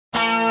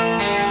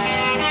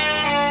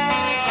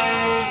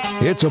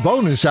It's a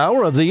bonus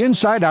hour of the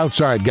Inside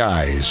Outside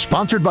Guys,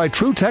 sponsored by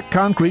Trutech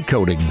Concrete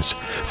Coatings.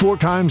 4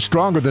 times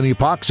stronger than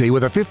epoxy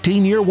with a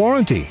 15-year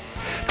warranty.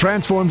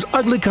 Transforms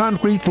ugly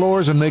concrete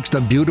floors and makes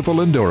them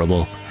beautiful and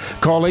durable.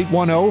 Call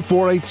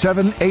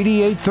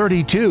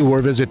 810-487-8832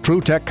 or visit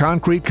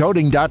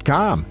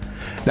TrutechConcreteCoating.com.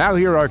 Now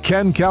here are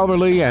Ken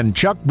Calverley and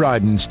Chuck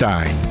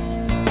Bridenstine.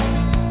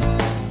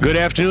 Good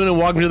afternoon and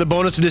welcome to the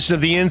bonus edition of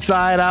the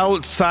Inside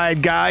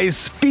Outside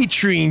Guys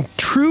featuring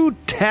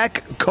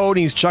Trutech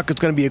Coatings. Chuck,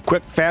 it's going to be a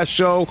quick, fast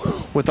show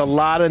with a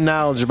lot of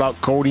knowledge about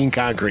coating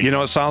concrete. You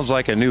know, it sounds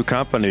like a new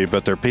company,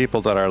 but they're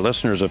people that our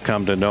listeners have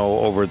come to know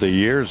over the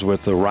years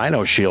with the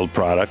Rhino Shield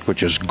product,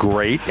 which is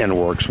great and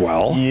works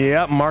well.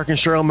 Yeah, Mark and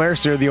Cheryl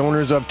Mercer, the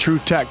owners of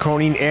Trutech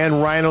Coating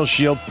and Rhino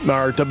Shield.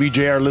 Our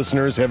WJR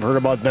listeners have heard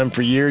about them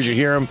for years. You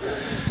hear them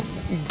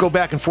go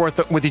back and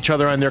forth with each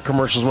other on their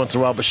commercials once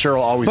in a while, but Cheryl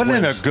always wins. But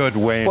in a good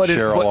way, and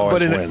Cheryl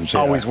always wins.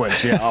 Always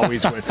wins, yeah,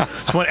 always wins. So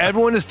I want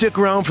everyone to stick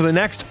around for the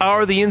next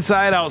hour of the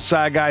Inside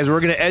Outside Guys. We're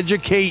going to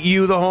educate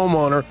you, the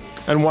homeowner,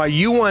 on why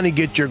you want to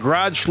get your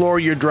garage floor,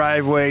 your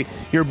driveway,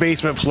 your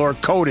basement floor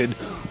coated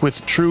with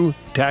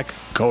Trutech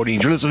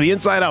Coatings. You're listening to the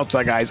Inside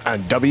Outside Guys on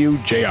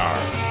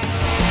WJR.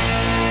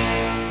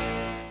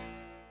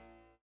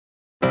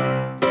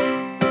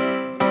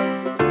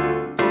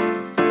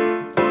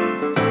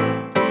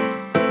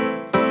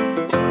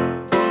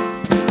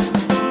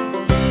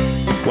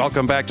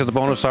 Welcome back to the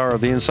bonus hour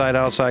of the Inside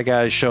Outside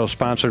Guys show,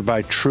 sponsored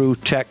by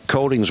Trutech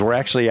Coatings. We're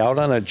actually out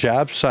on a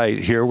job site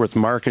here with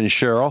Mark and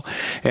Cheryl,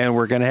 and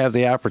we're going to have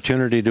the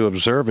opportunity to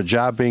observe a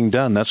job being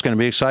done. That's going to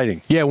be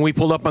exciting. Yeah, when we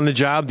pulled up on the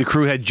job, the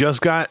crew had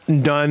just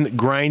gotten done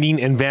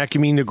grinding and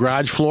vacuuming the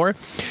garage floor,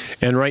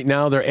 and right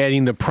now they're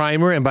adding the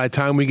primer, and by the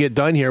time we get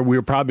done here,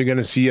 we're probably going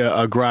to see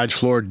a garage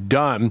floor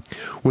done,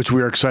 which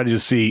we are excited to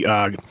see.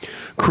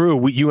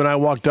 Crew, you and I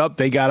walked up,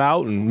 they got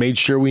out and made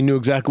sure we knew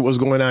exactly what was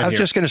going on here. I was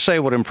just going to say,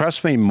 what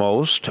impressed me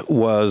most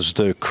was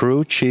the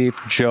crew chief,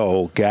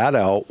 Joe, got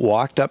out,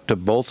 walked up to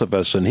both of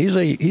us, and he's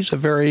a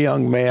very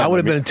young man. I would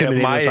have been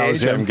intimidated at my if I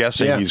was age, him. I'm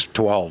guessing he's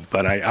 12,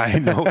 but I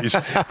know he's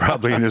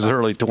probably in his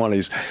early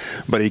 20s.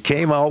 But he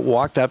came out,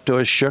 walked up to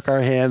us, shook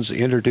our hands,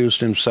 introduced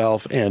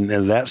himself, and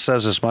that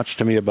says as much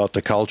to me about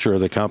the culture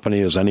of the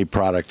company as any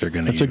product they're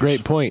going to use. That's a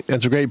great point.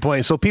 That's a great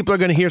point. So people are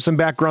going to hear some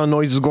background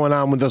noises going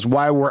on with us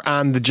while we're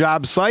on the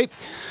job site.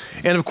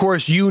 And, of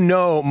course, you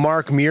know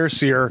Mark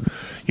Mercier.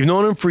 You've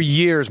known him for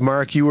years,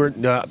 Mark. You were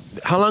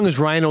how long has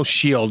Rhino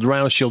Shield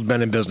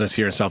been in business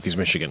here in Southeast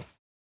Michigan?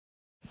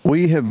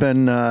 We have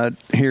been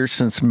here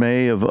since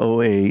May of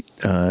 2008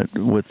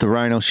 with the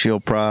Rhino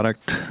Shield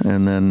product.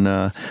 And then,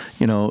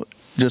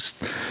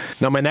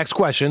 Now, my next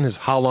question is,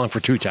 how long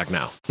for Trutech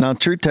now? Now,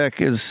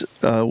 Trutech is,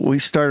 we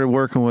started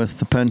working with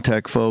the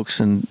Pentech folks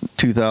in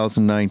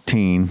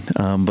 2019,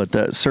 but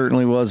that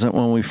certainly wasn't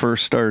when we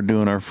first started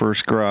doing our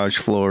first garage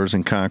floors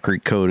and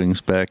concrete coatings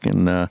back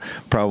in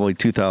probably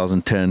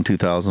 2010,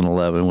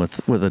 2011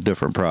 with a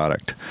different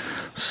product.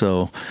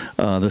 So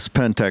this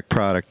Pentech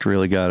product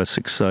really got us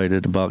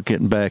excited about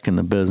getting back in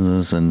the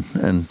business and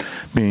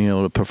being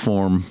able to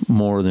perform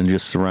more than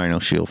just the Rhino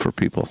Shield for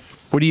people.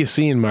 What are you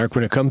seeing, Mark,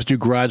 when it comes to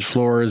garage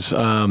floors,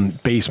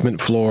 basement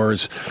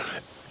floors?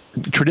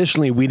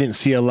 Traditionally, we didn't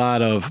see a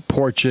lot of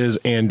porches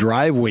and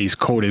driveways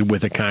coated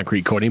with a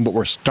concrete coating, but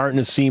we're starting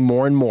to see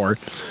more and more.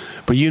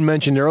 But you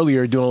mentioned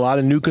earlier doing a lot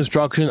of new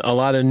construction, a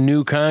lot of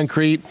new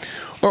concrete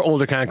or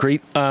older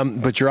concrete,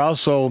 but you're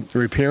also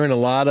repairing a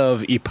lot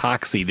of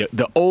epoxy,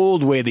 the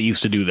old way they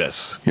used to do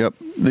this. Yep.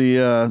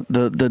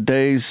 The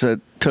days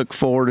that took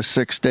 4 to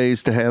 6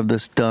 days to have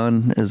this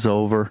done is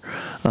over.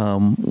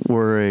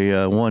 We're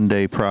a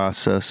one-day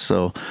process,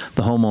 so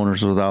the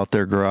homeowners are without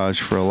their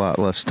garage for a lot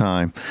less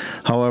time.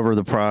 However,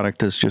 the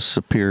product is just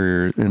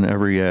superior in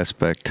every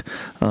aspect.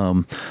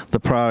 The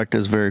product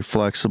is very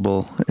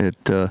flexible.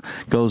 It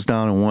goes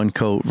down in one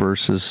coat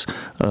versus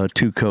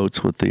 2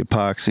 coats with the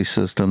epoxy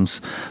systems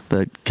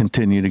that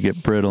continue to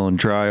get brittle and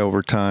dry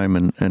over time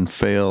and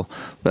fail.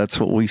 That's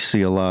what we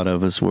see a lot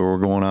of, is where we're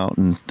going out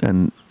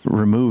and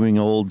removing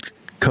old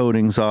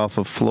coatings off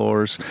of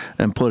floors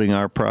and putting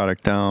our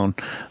product down.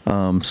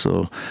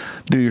 So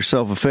do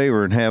yourself a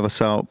favor and have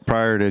us out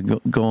prior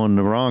to going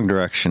the wrong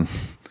direction.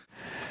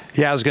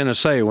 Yeah, I was going to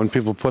say, when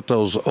people put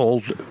those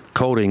old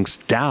coatings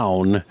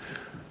down,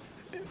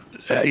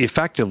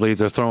 effectively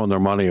they're throwing their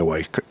money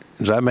away.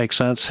 Does that make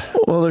sense?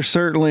 Well, there's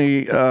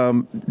certainly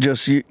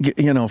just,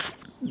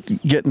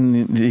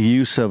 getting the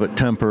use of it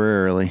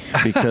temporarily,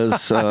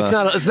 because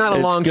it's not a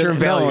long-term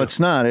value. No, it's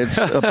not. It's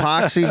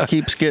epoxy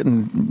keeps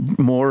getting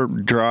more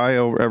dry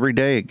every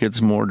day. It gets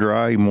more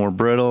dry, more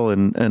brittle,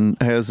 and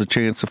has a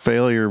chance of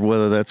failure,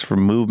 whether that's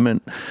from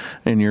movement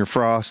in your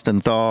frost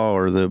and thaw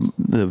or the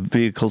the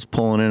vehicles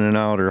pulling in and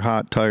out or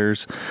hot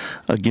tires,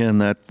 again,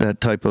 that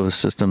type of a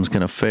system is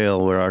going to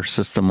fail where our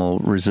system will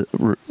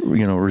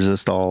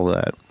resist all of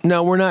that.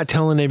 Now, we're not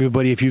telling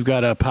everybody if you've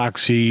got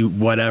epoxy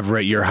whatever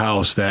at your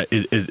house that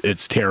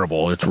it's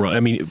terrible. It's wrong. I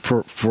mean,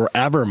 for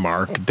forever,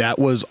 Mark, that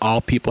was all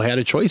people had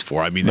a choice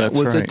for. I mean, that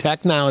was the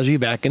technology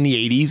back in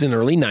the 80s and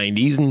early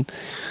 90s, and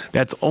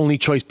that's the only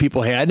choice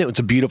people had. And it was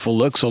a beautiful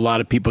look, so a lot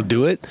of people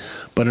do it.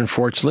 But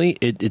unfortunately,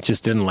 it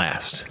just didn't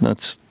last.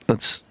 That's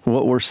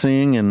what we're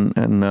seeing,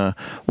 and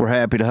we're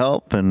happy to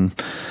help. And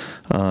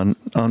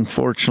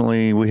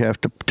unfortunately, we have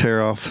to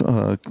tear off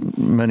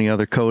many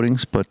other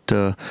coatings, but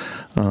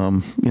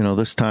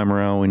this time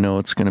around, we know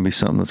it's going to be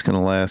something that's going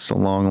to last a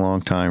long,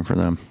 long time for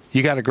them.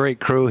 You got a great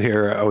crew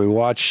here. We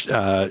watched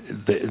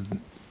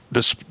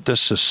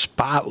this is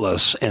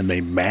spotless, and they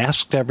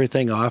masked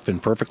everything off in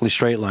perfectly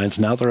straight lines.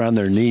 Now they're on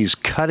their knees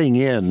cutting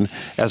in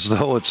as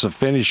though it's a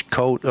finished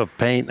coat of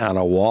paint on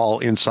a wall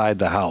inside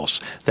the house.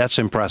 That's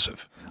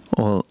impressive.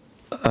 Well,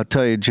 I'll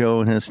tell you,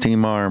 Joe and his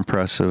team are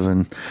impressive,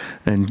 and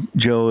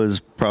Joe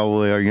is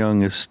probably our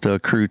youngest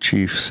crew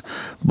chiefs,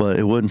 but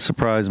it wouldn't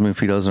surprise me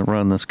if he doesn't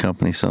run this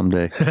company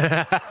someday.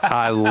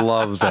 I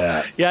love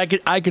that. Yeah,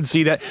 I could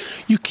see that.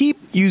 You keep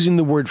using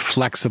the word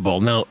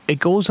flexible. Now, it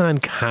goes on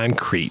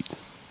concrete.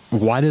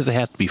 Why does it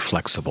have to be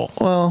flexible?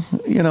 Well,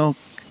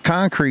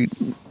 concrete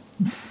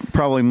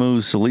probably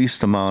moves the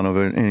least amount of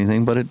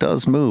anything, but it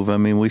does move. I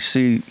mean, we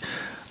see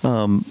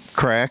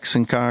cracks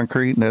in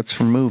concrete, and that's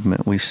from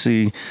movement. We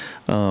see,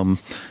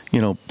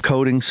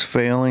 coatings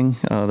failing,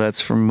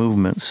 that's from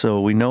movement.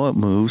 So we know it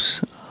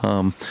moves,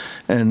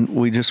 and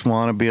we just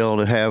want to be able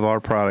to have our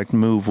product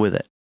move with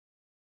it.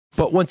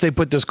 But once they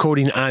put this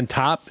coating on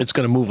top, it's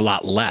going to move a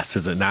lot less,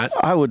 is it not?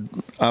 I would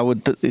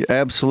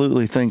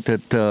absolutely think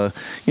that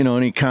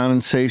any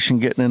condensation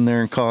getting in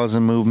there and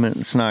causing movement,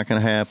 it's not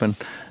going to happen.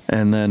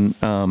 And then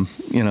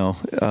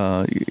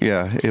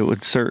it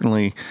would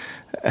certainly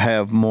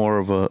have more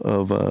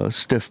of a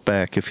stiff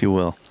back, if you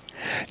will.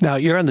 Now,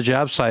 you're on the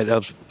job site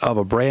of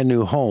a brand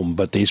new home,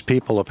 but these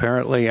people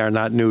apparently are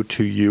not new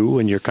to you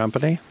and your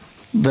company?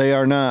 They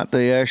are not.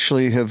 They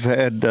actually have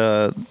had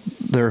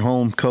their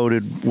home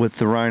coated with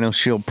the Rhino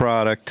Shield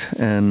product,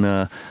 and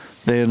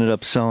they ended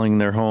up selling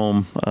their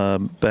home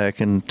back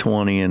in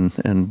 20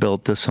 and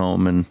built this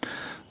home, and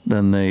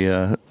then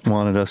they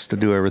wanted us to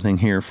do everything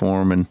here for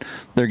them, and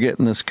they're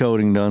getting this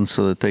coating done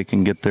so that they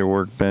can get their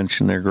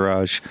workbench and their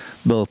garage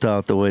built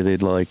out the way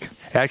they'd like.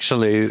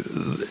 Actually,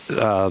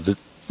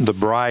 the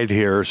bride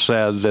here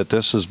said that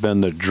this has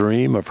been the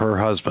dream of her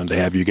husband to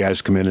have you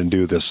guys come in and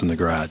do this in the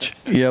garage.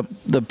 Yep,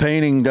 the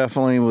painting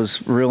definitely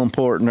was real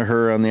important to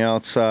her on the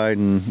outside,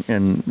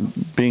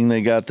 and being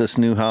they got this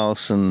new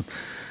house and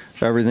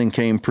everything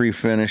came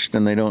pre-finished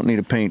and they don't need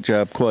a paint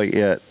job quite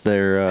yet,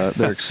 they're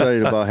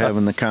excited about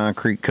having the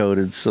concrete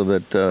coated so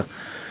that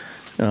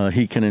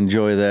he can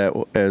enjoy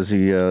that as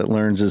he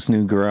learns his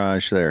new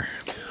garage there.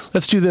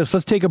 Let's do this.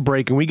 Let's take a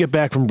break. And we get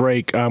back from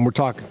break, we're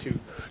talking to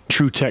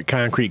Trutech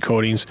Concrete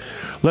Coatings.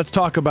 Let's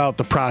talk about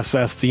the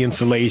process, the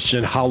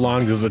installation. How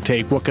long does it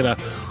take? What can a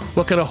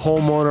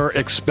homeowner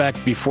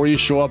expect before you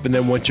show up, and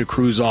then once your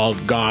crew's all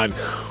gone?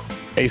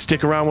 Hey,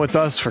 stick around with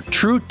us for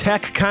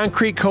Trutech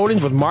Concrete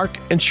Coatings with Mark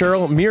and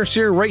Cheryl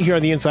Mercier right here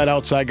on the Inside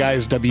Outside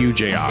Guys,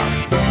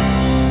 WJR.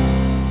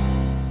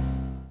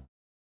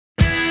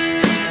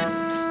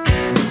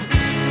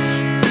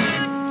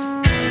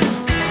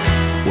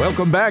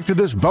 Welcome back to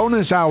this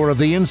bonus hour of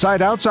the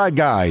Inside Outside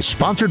Guys,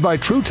 sponsored by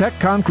Trutech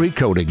Concrete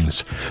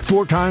Coatings.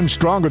 4 times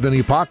stronger than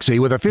epoxy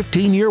with a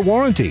 15-year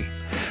warranty.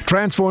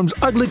 Transforms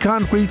ugly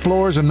concrete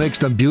floors and makes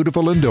them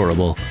beautiful and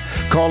durable.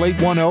 Call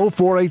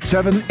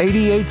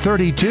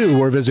 810-487-8832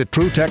 or visit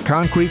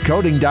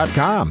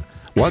TrutechConcreteCoating.com.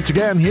 Once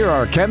again, here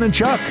are Ken and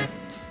Chuck.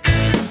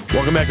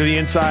 Welcome back to the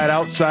Inside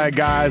Outside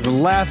Guys,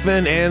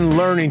 laughing and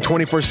learning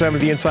 24/7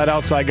 at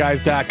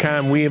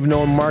theinsideoutsideguys.com. We have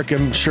known Mark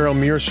and Cheryl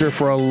Mercier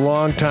for a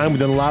long time. We've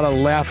done a lot of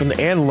laughing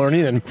and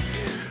learning, and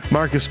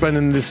Mark is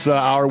spending this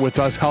hour with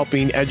us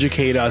helping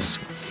educate us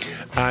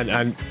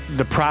on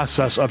the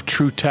process of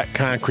Trutech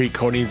Concrete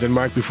Coatings. And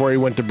Mark, before we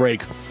went to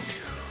break,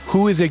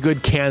 who is a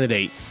good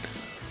candidate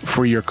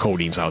for your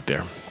coatings out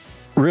there?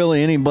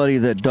 Really anybody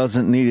that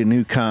doesn't need a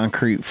new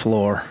concrete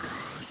floor,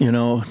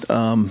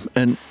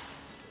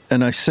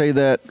 and I say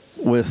that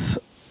with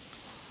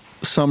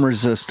some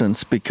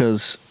resistance,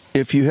 because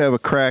if you have a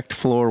cracked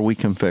floor, we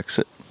can fix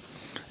it.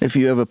 If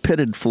you have a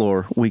pitted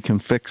floor, we can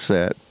fix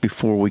that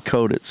before we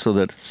coat it so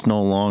that it's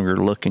no longer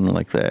looking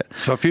like that.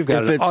 So if you've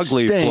got an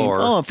ugly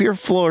floor... if your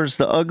floor is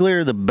the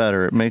uglier, the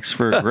better. It makes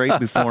for a great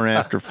before and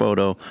after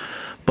photo.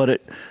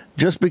 But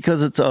just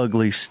because it's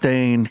ugly,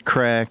 stained,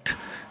 cracked,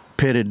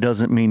 pitted,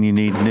 doesn't mean you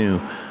need new.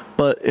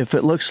 But if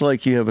it looks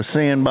like you have a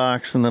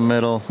sandbox in the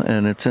middle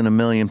and it's in a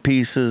million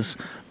pieces,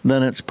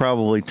 then it's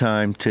probably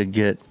time to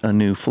get a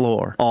new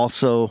floor.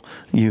 Also,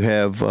 you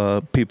have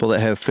people that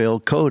have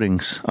failed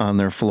coatings on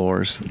their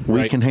floors.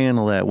 We can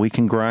handle that. We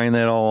can grind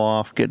that all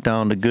off, get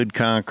down to good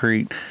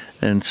concrete,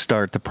 and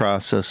start the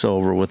process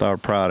over with our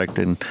product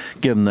and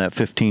give them that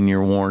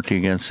 15-year warranty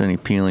against any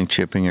peeling,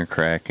 chipping, or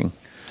cracking.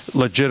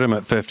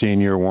 legitimate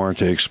 15-year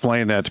warranty.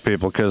 Explain that to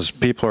people, because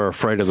people are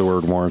afraid of the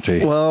word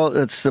warranty. Well,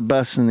 it's the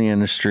best in the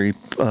industry.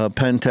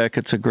 Pentech,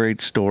 it's a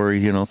great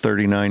story.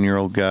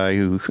 39-year-old guy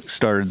who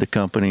started the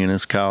company in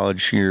his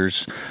college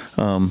years,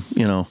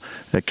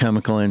 at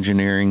chemical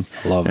engineering.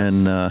 Love it.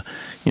 And,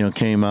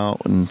 came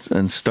out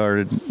and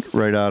started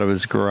right out of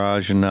his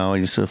garage, and now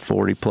he's a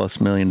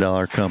 $40+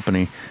 million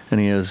company, and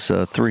he has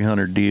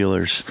 300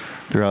 dealers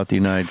throughout the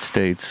United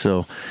States.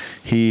 So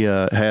he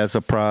has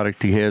a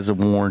product, he has a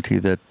warranty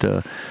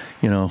that,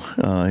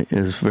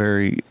 is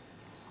very,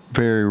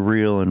 very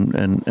real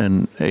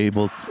and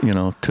able,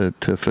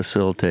 to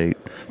facilitate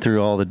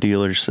through all the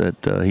dealers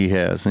that he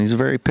has. And he's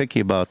very picky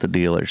about the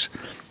dealers.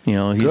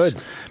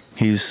 Good.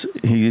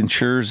 He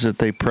ensures that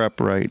they prep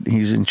right.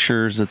 He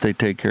ensures that they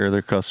take care of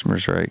their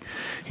customers right.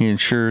 He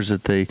ensures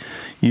that they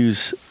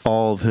use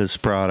all of his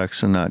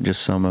products and not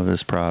just some of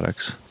his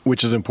products.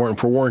 Which is important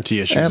for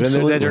warranty issues.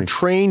 Absolutely. And they're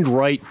trained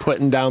right,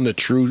 putting down the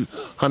true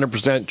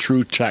 100%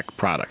 Trutech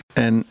product.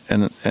 And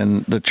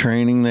the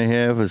training they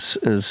have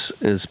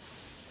is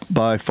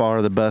by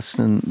far the best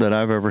that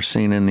I've ever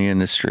seen in the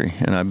industry.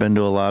 And I've been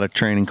to a lot of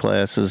training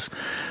classes.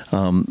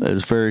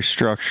 It's very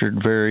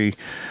structured, very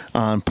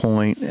on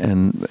point,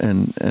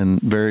 and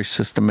very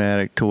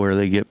systematic, to where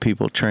they get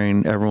people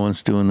trained.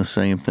 Everyone's doing the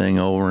same thing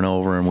over and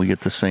over, and we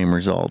get the same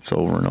results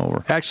over and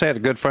over. Actually, I had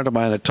a good friend of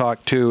mine that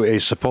talked to a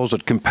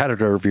supposed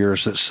competitor of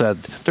yours that said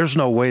there's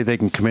no way they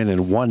can come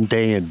in one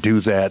day and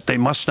do that. They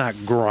must not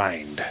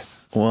grind.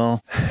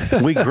 Well,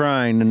 we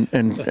grind,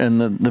 and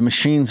the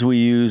machines we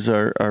use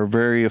are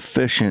very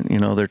efficient.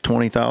 They're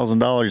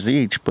 $20,000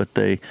 each, but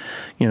they,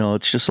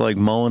 it's just like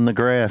mowing the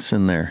grass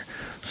in there.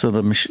 So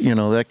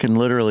that can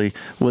literally,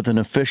 with an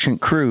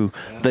efficient crew,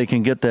 they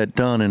can get that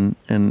done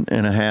in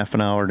a half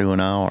an hour to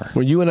an hour.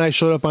 Well, you and I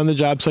showed up on the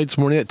job site this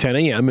morning at 10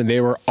 a.m. and they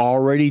were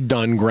already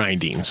done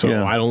grinding. So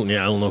Yeah. I don't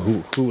know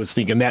who was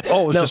thinking that.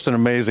 Oh, it's just an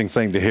amazing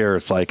thing to hear.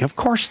 It's like, of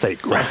course they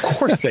grind. Of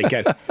course they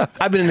can.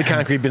 I've been in the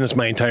concrete business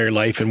my entire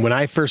life, and when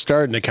I first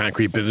started in the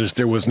concrete business,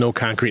 there was no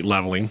concrete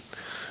leveling.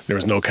 There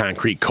was no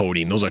concrete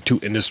coating. Those are two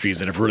industries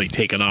that have really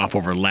taken off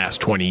over the last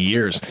 20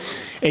 years.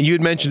 And you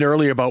had mentioned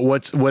earlier about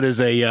what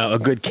is a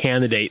good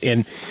candidate,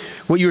 and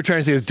what you were trying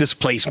to say is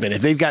displacement.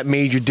 If they've got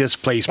major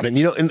displacement,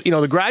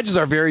 the garages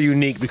are very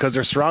unique because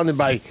they're surrounded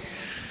by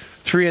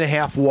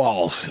 3.5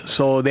 walls,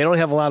 so they don't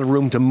have a lot of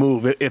room to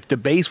move. If the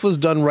base was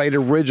done right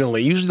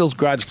originally, usually those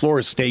garage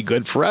floors stay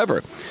good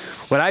forever.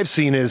 What I've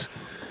seen is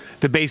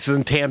the base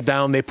isn't tamped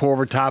down, they pour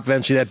over top,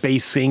 eventually that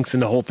base sinks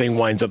and the whole thing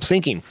winds up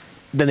sinking.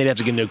 Then they'd have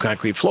to get a new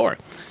concrete floor.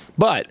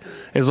 But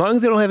as long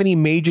as they don't have any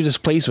major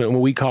displacement, what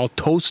we call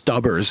toe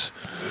stubbers,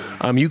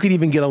 you could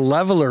even get a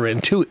leveler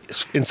in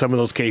some of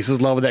those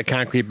cases, level that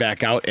concrete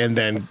back out, and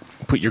then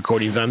put your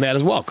coatings on that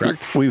as well,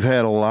 correct? We've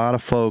had a lot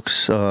of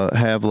folks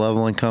have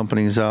leveling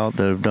companies out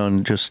that have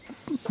done just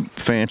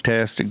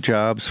fantastic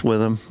jobs with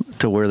them,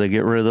 to where they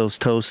get rid of those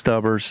toe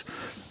stubbers,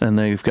 and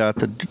they've got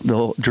the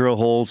drill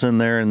holes in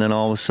there, and then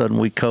all of a sudden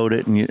we coat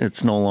it, and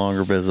it's no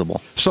longer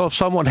visible. So if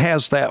someone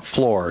has that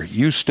floor,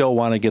 you still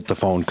want to get the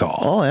phone call?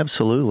 Oh,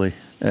 absolutely.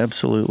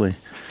 Absolutely.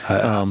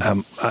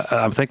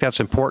 I think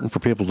that's important for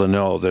people to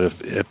know,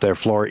 that if their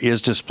floor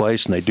is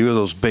displaced and they do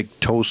those big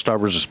toe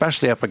stubbers,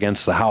 especially up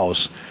against the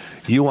house,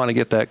 you want to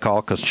get that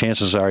call, because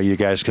chances are you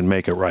guys can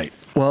make it right.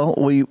 Well,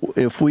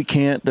 if we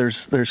can't,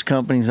 there's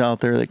companies out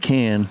there that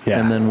can,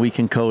 Yeah. and then we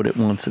can code it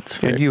once it's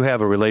fixed. And you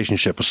have a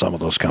relationship with some of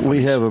those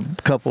companies. We have a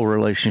couple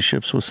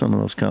relationships with some of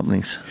those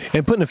companies.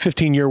 And putting a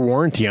 15-year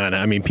warranty on it,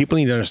 I mean, people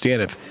need to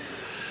understand, if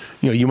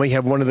you might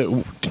have one of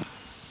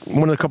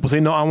the couples say,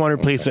 no, I want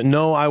to replace it.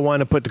 No, I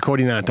want to put the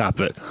coating on top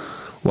of it.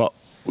 Well,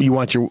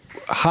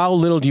 how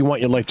little do you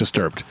want your life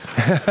disturbed?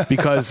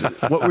 Because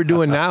what we're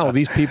doing now,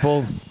 these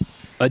people,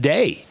 a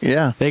day.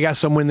 Yeah. They got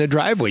someone in their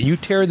driveway. You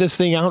tear this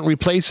thing out and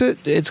replace it,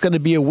 it's going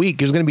to be a week.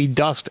 There's going to be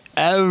dust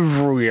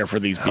everywhere for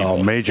these people.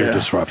 Oh, major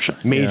disruption.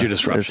 Major Yeah,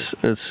 disruption.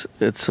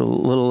 It's a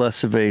little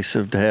less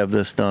evasive to have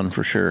this done,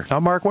 for sure. Now,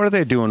 Mark, what are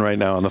they doing right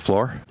now on the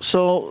floor?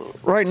 So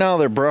right now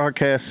they're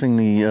broadcasting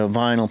the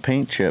vinyl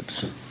paint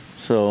chips.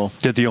 So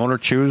Did the owner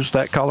choose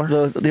that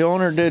color? the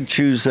owner did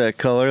choose that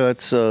color.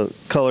 That's a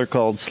color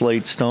called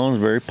slate stone. It's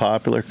a very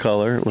popular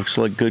color. It looks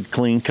like good,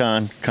 clean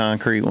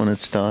concrete when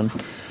it's done.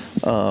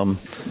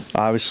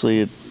 Obviously,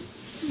 it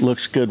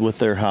looks good with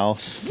their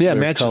house. Yeah,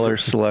 their matches color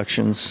the-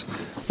 selections.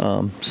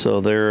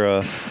 So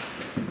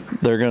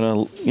they're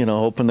gonna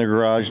open their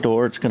garage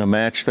door. It's gonna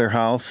match their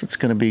house. It's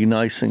gonna be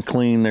nice and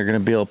clean. They're gonna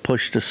be able to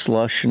push the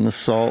slush and the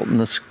salt and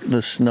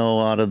the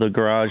snow out of the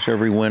garage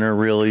every winter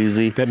real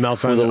easy. That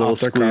melts with a little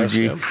off their cars,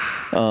 squeegee.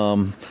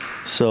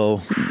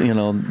 So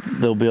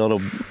they'll be able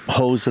to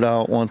hose it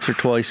out once or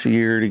twice a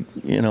year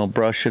to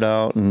brush it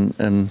out, and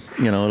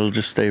it'll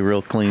just stay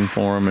real clean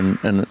for them,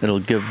 and it'll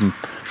give them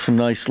some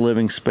nice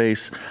living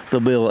space.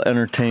 They'll be able to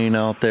entertain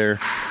out there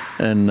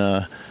and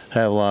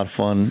have a lot of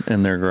fun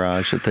in their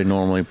garage that they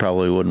normally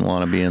probably wouldn't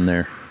want to be in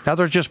there. Now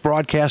they're just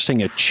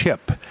broadcasting a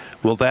chip.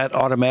 Will that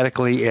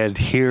automatically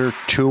adhere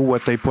to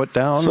what they put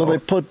down? So they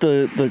put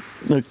the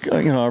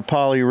our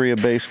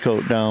polyurea base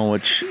coat down,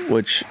 which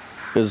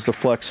is the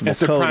flexible It's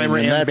the coating, primer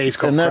and base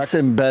coat, and that's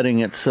correct? embedding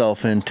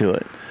itself into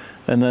it.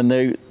 And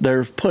then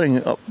they're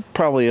putting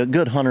probably a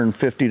good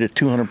 150 to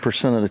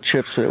 200% of the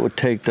chips that it would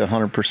take to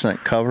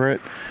 100% cover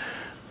it.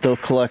 They'll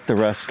collect the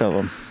rest of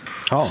them.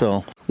 Oh.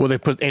 So, Will they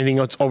put anything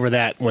else over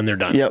that when they're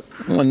done? yep.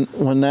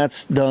 When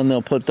that's done,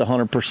 they'll put the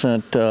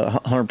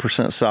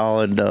 100%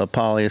 solid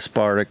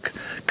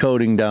polyaspartic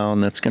coating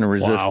down that's going to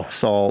resist Wow.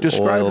 salt.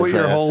 Describe oils, what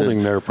you're holding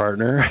acids. there,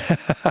 partner.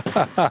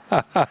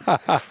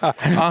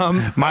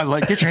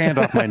 Get your hand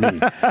off my knee.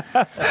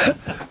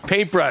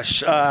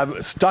 Paintbrush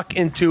stuck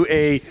into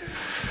a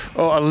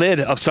lid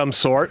of some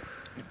sort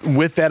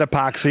with that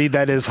epoxy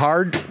that is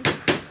hard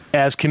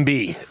as can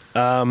be.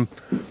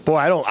 Boy,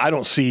 I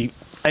don't see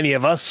any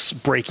of us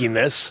breaking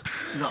this.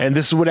 No. And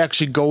this is what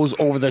actually goes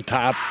over the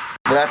top.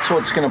 That's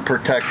what's going to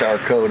protect our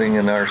coating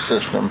and our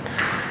system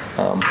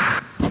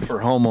for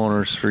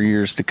homeowners for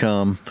years to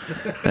come.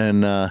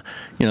 And,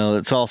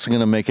 it's also going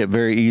to make it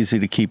very easy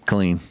to keep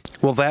clean.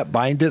 Will that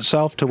bind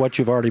itself to what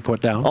you've already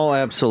put down? Oh,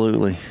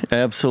 absolutely.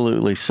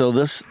 Absolutely. So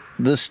this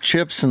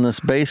chips and this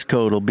base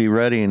coat will be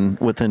ready, and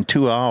within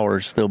 2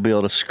 hours, they'll be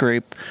able to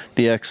scrape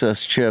the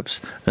excess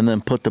chips and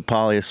then put the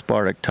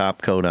polyaspartic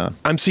top coat on.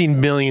 I'm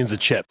seeing millions of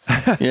chips.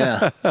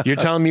 Yeah. You're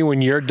telling me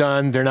when you're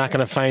done, they're not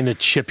going to find a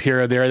chip here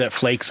or there that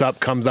flakes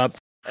up, comes up?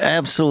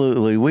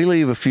 Absolutely. We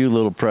leave a few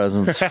little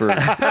presents for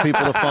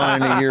people to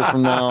find a year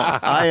from now.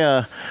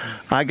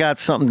 I got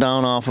something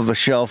down off of a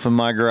shelf in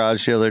my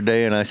garage the other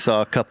day, and I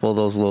saw a couple of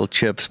those little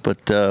chips,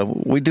 but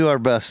we do our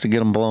best to get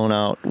them blown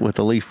out with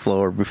a leaf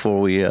blower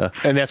before we...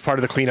 And that's part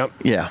of the cleanup?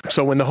 Yeah.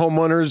 So when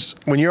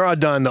you're all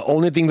done, the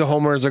only thing the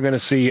homeowners are going to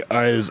see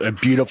is a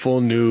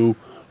beautiful new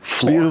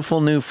floor.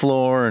 Beautiful new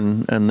floor,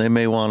 and they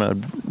may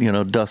want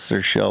to dust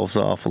their shelves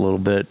off a little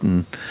bit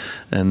and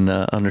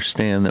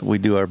understand that we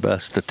do our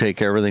best to take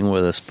everything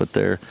with us, but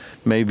there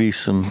may be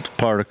some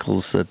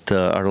particles that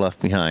are left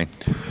behind.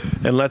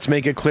 And let's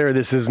make it clear,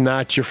 this is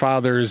not your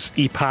father's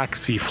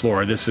epoxy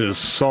floor. This is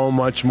so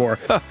much more.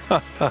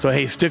 So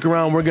hey, stick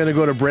around. We're going to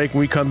go to break.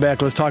 When we come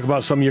back, let's talk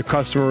about some of your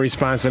customer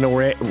response. I know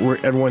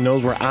everyone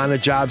knows we're on a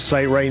job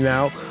site right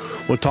now.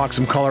 We'll talk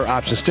some color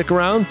options. Stick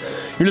around.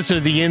 You're listening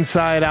to the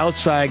Inside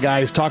Outside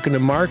guys, talking to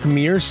Mark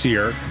Mears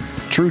here,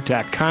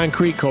 Trutech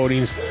Concrete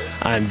Coatings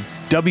on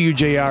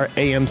WJR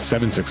AM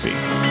 760.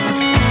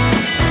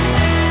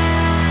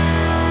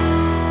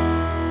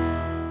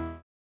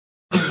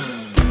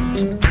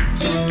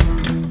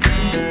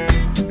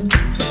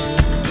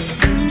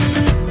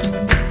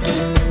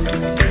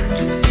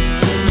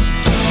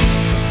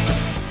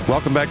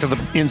 Welcome back to the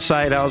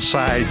Inside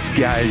Outside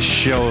Guys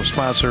show,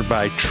 sponsored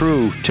by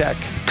Trutech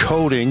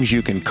Coatings.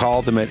 You can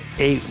call them at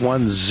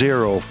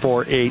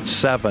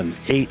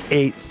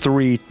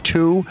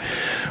 810-487-8832.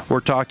 We're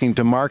talking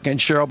to Mark and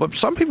Cheryl, but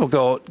some people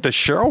go, does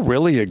Cheryl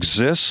really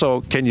exist?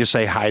 So can you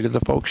say hi to the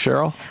folks,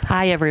 Cheryl?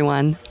 Hi,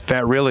 everyone.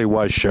 That really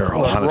was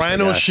Cheryl. Well,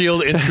 Rhino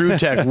Shield and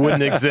Trutech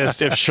wouldn't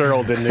exist if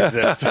Cheryl didn't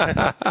exist.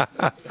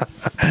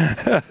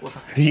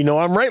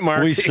 I'm right,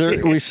 Mark. We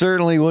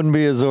certainly wouldn't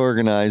be as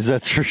organized,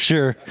 that's for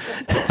sure.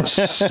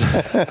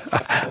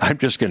 I'm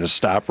just going to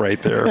stop right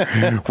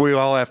there. We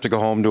all have to go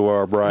home to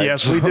our brides.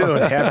 Yes, we do.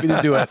 Happy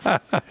to do it.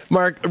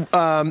 Mark,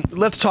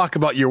 let's talk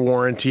about your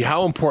warranty.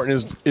 How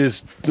important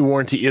is the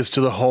warranty is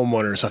to the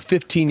homeowners? A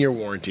 15-year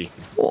warranty.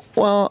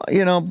 Well,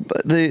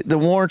 the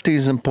warranty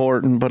is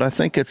important, but I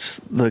think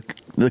it's the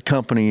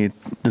company you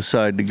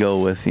decide to go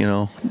with.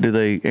 Do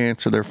they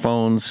answer their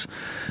phones,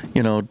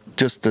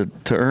 just to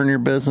earn your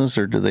business,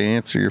 or do they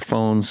answer your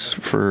phones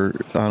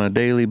on a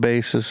daily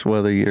basis,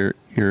 whether you're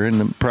in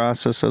the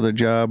process of the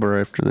job or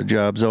after the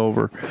job's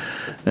over,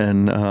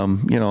 and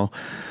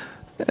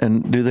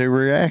and do they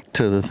react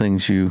to the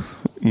things you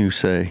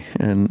say?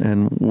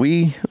 And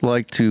we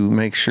like to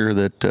make sure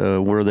that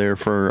we're there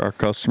for our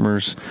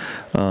customers,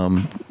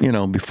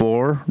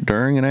 before,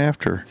 during, and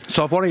after.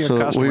 So if one of your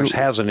customers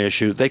has an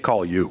issue, they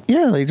call you.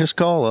 Yeah, they just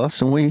call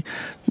us, and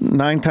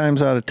 9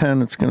 times out of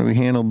 10, it's going to be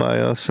handled by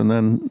us, and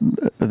then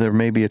there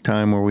may be a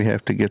time where we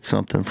have to get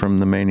something from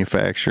the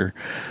manufacturer,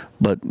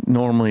 but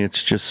normally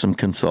it's just some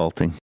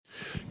consulting.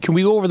 Can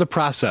we go over the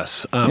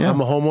process? I'm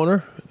a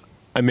homeowner.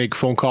 I make a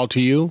phone call to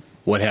you.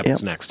 What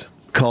happens next?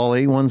 Call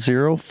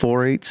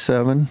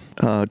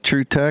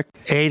 810-487-TRUTECH.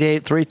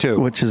 8832.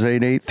 Which is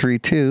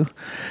 8832. You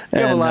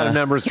have a lot of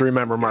numbers to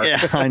remember, Mark.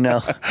 Yeah, I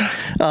know.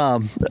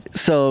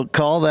 So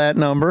call that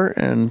number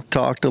and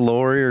talk to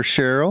Lori or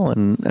Cheryl,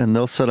 and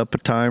they'll set up a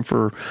time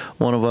for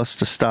one of us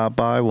to stop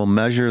by. We'll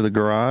measure the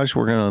garage.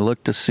 We're going to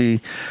look to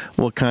see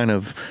what kind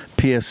of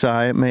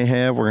PSI it may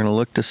have. We're going to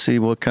look to see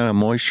what kind of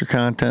moisture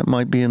content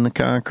might be in the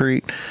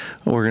concrete.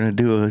 We're going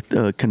to do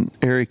a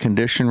area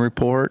condition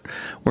report.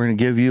 We're going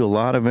to give you a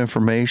lot of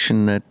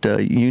information that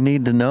you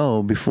need to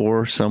know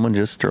before someone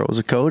just throws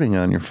a coating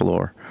on your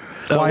floor.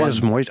 Why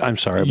is moisture? I'm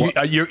sorry.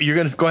 You're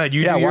going to go ahead.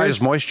 Why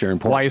is moisture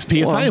important? Why is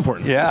PSI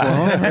important?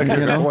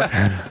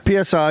 Yeah.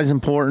 PSI is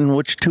important.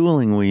 Which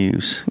tooling we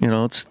use.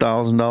 It's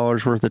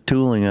 $1,000 worth of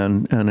tooling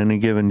on any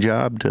given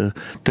job to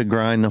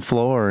grind the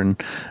floor,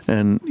 and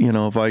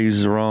if I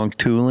use the wrong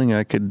tooling,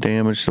 I could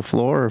damage the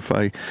floor. If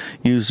I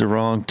use the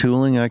wrong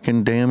tooling, I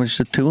can damage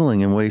the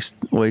tooling and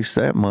waste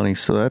that money.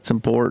 So that's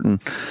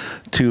important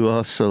to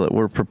us, so that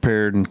we're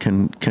prepared and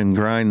can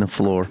grind the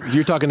floor.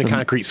 You're talking the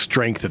concrete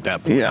strength at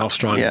that point. Yeah, how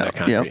strong is that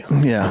concrete?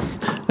 Yeah.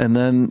 And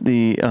then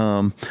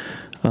the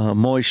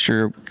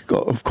moisture,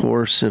 of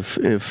course,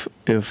 if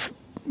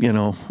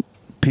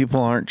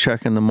people aren't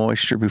checking the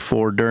moisture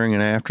before, during,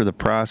 and after the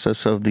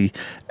process of the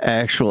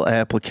actual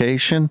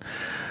application,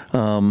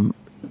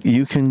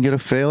 you can get a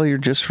failure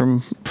just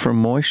from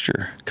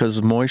moisture,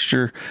 because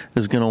moisture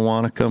is going to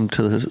want to come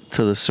to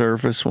the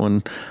surface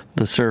when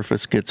the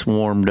surface gets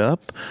warmed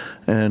up.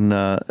 And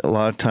a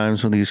lot of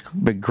times when these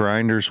big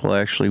grinders will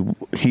actually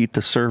heat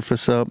the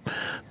surface up,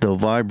 they'll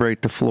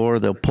vibrate the floor,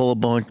 they'll pull a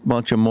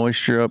bunch of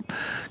moisture up.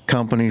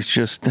 Companies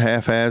just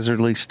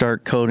haphazardly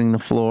start coating the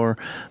floor.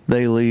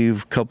 They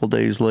leave. A couple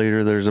days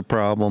later, there's a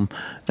problem,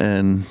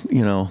 and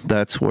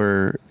that's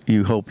where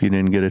you hope you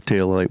didn't get a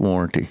taillight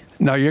warranty.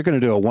 Now, you're going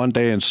to do a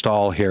one-day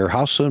install here.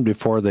 How soon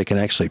before they can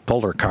actually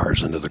pull their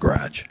cars into the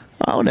garage?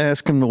 I would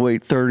ask them to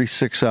wait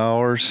 36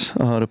 hours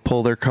to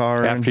pull their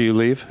car after in. you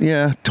leave?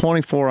 Yeah,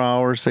 24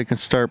 hours they can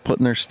start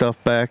putting their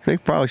stuff back. They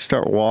probably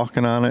start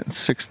walking on it in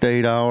 6 to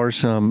 8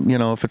 hours.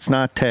 If it's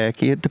not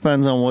tacky, it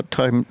depends on what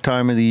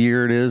time of the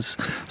year it is.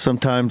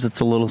 Sometimes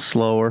it's a little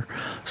slower.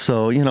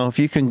 So, if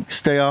you can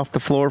stay off the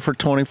floor for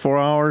 24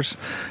 hours,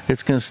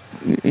 it's going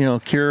to,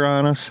 cure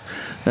on us.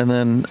 And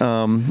then,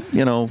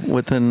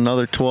 within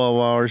another 12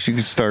 hours, you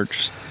can start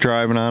just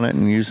driving on it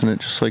and using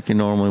it just like you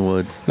normally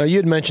would. Now, you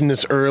had mentioned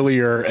this earlier,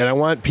 and I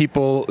want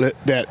people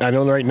that I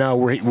know right now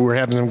we're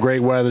having some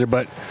great weather,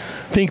 but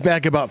think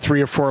back about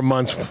 3 or 4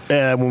 months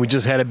when we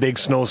just had a big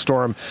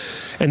snowstorm,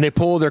 and they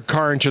pull their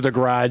car into the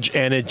garage,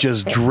 and it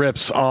just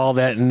drips all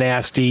that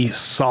nasty,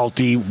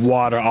 salty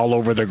water all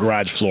over the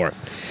garage floor.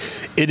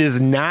 It is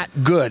not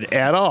good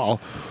at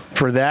all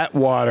for that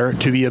water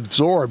to be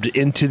absorbed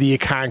into the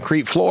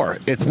concrete floor.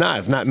 It's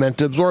not meant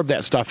to absorb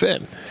that stuff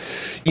in.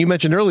 You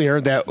mentioned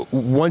earlier that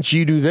once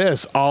you do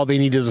this, all they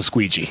need is a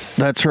squeegee.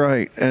 That's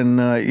right. And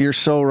you're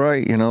so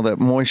right. That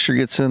moisture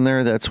gets in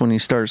there. That's when you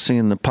start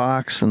seeing the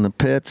pocks and the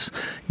pits.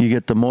 You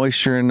get the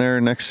moisture in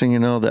there. Next thing you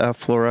know, the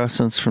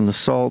efflorescence from the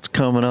salt's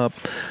coming up,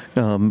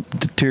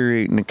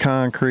 deteriorating the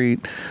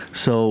concrete.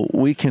 So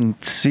we can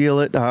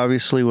seal it,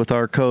 obviously, with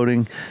our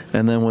coating.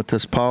 And then with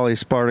this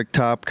polyaspartic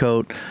top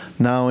coat,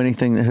 now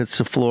anything that hits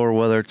the floor,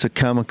 whether it's a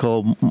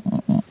chemical,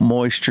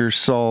 moisture,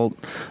 salt,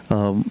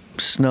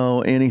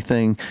 snow,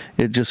 anything,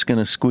 it's just going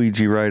to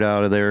squeegee right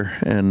out of there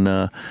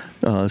and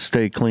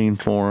stay clean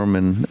for them,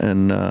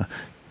 and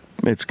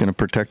it's going to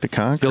protect the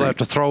concrete. You'll have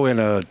to throw in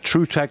a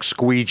Trutech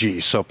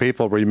squeegee so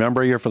people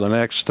remember you for the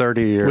next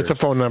 30 years. With the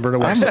phone number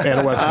and a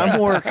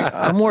website.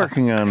 I'm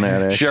working on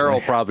that, actually. Cheryl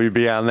will probably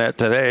be on that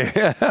today.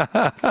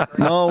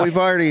 No, we've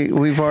already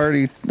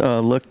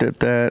looked at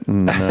that,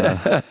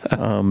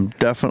 and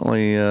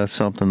definitely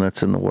something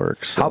that's in the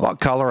works. So. How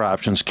about color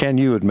options? Ken,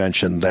 you had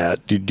mentioned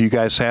that. Do you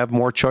guys have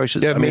more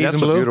choices? Yeah, that's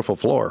blue. A beautiful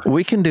floor.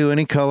 We can do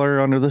any color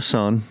under the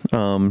sun.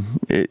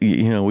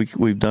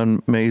 We've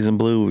done maize and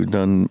blue. We've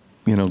done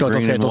green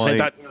and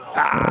white.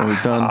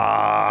 We've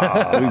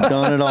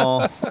done it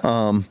all.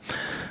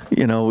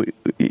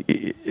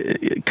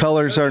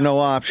 Colors are no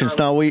options.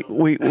 Now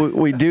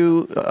we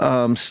do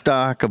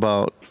stock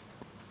about,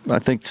 I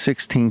think,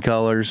 16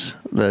 colors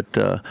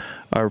that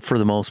are for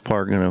the most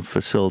part going to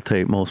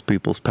facilitate most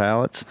people's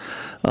palettes.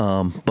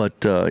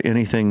 But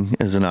anything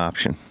is an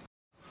option.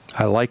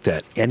 I like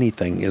that.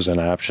 Anything is an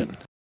option.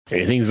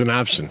 Anything's an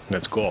option.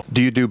 That's cool.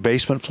 Do you do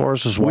basement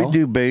floors as well? We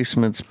do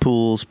basements,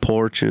 pools,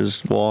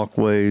 porches,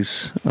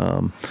 walkways,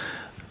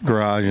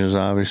 garages,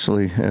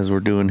 obviously, as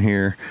we're doing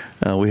here.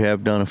 We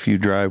have done a few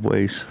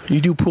driveways. You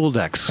do pool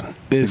decks.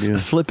 Is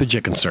slippage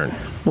a concern?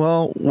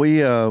 Well,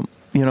 we,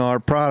 our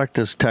product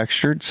is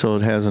textured, so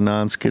it has a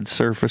non-skid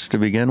surface to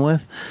begin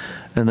with.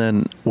 And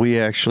then we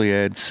actually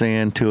add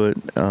sand to it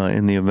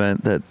in the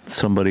event that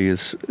somebody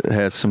has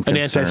some concern.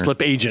 An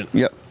anti-slip agent.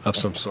 Yep. Of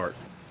some sort.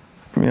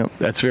 Yep.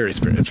 That's very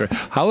spirit. That's right.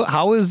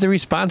 How has the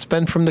response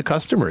been from the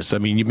customers? I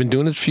mean, you've been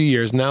doing it a few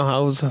years now.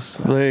 How is this?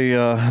 They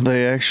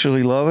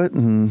actually love it,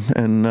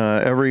 and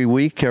every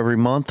week, every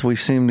month, we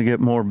seem to get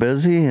more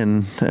busy,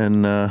 and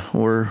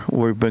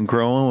we've been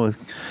growing with,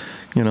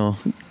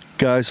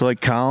 guys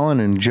like Colin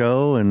and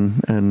Joe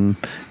and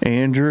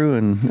Andrew,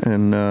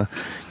 and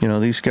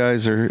these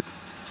guys are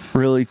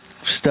really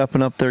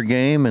stepping up their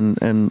game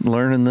and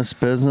learning this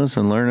business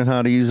and learning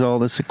how to use all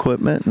this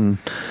equipment and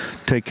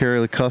take care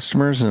of the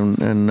customers, and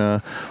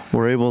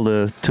we're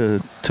able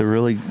to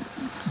really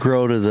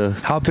grow to the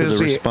How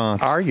busy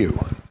response. are you?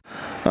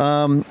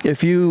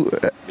 If you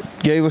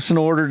gave us an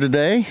order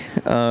today,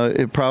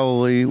 it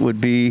probably would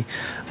be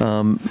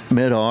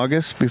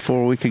mid-August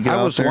before we could get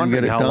out there and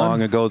get it done. I was wondering how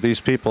long ago these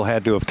people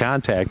had to have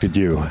contacted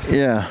you.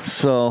 Yeah,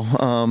 so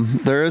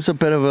there is a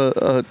bit of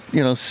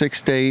a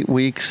 6 to 8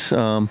 weeks.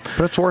 But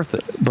it's worth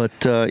it. But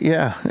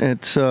yeah,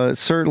 it's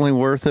certainly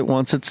worth it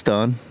once it's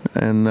done.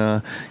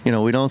 And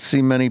we don't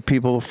see many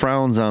people with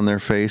frowns on their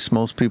face.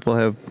 Most people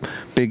have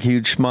big,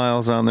 huge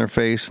smiles on their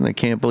face, and they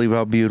can't believe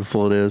how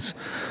beautiful it is.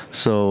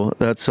 So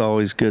that's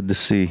always good to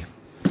see.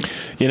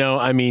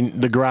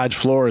 The garage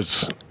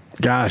floors,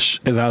 gosh,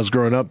 as I was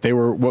growing up, they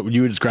were what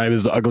you would describe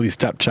as the ugly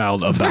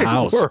stepchild of the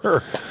house.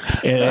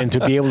 And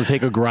to be able to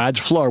take a garage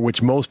floor,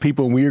 which most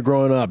people when we were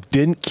growing up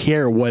didn't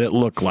care what it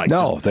looked like.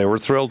 No, they were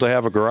thrilled to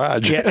have a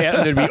garage.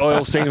 Yeah, there'd be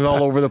oil stains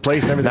all over the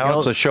place and everything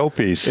else. Now it's a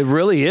showpiece. It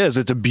really is.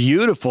 It's a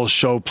beautiful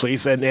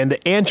showpiece. And the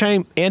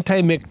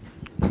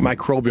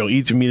antimicrobial,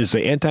 easy for me to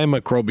say,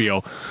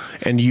 antimicrobial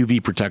and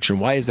UV protection.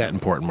 Why is that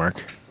important,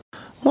 Mark?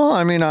 Well,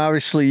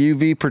 obviously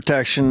UV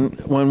protection,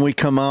 when we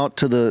come out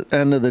to the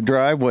end of the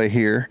driveway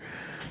here,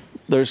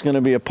 there's going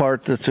to be a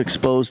part that's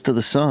exposed to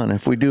the sun.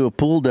 If we do a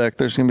pool deck,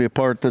 there's going to be a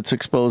part that's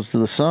exposed to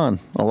the sun,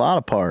 a lot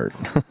of part.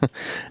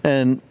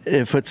 And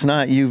if it's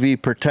not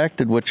UV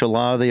protected, which a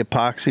lot of the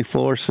epoxy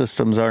floor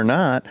systems are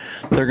not,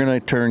 they're going to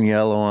turn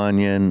yellow on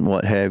you and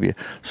what have you.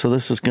 So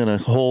this is going to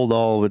hold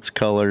all of its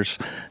colors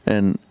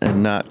and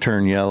not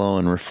turn yellow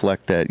and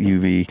reflect that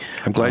UV.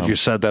 I'm glad you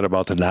said that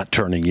about the not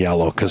turning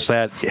yellow, because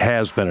that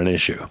has been an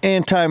issue.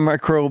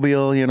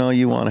 Antimicrobial,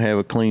 you want to have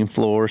a clean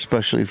floor,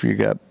 especially if you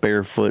got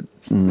barefoot.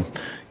 And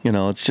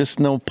it's just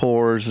no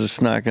pores.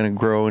 It's not going to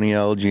grow any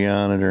algae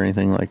on it or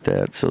anything like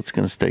that. So it's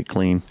going to stay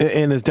clean.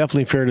 And it's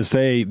definitely fair to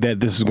say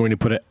that this is going to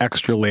put an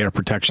extra layer of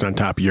protection on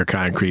top of your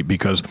concrete,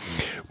 because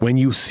when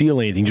you seal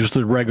anything, just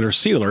a regular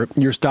sealer,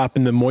 you're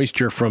stopping the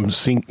moisture from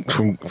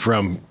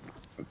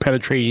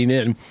penetrating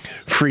in,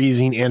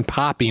 freezing, and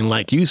popping,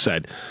 like you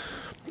said.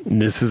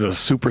 This is a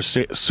super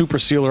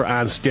sealer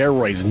on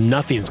steroids.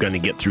 Nothing's going to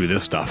get through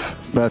this stuff.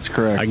 That's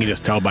correct. I can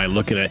just tell by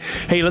looking at it.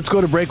 Hey, let's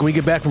go to break. When we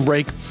get back from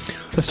break,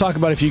 let's talk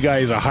about if you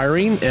guys are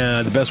hiring,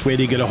 the best way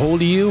to get a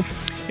hold of you.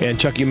 And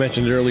Chuck, you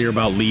mentioned earlier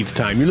about leads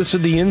time. You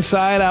listen to the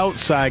Inside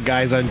Outside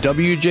guys on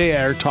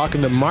WJR,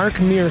 talking to Mark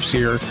Mears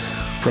here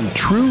from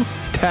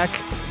Trutech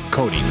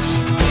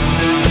Coatings.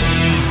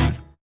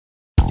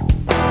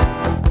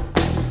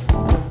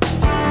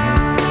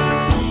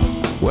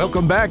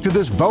 Welcome back to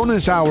this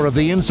bonus hour of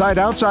the Inside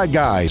Outside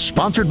Guys,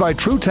 sponsored by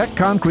Trutech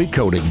Concrete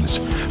Coatings.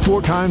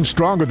 4 times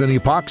stronger than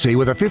epoxy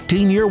with a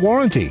 15-year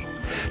warranty.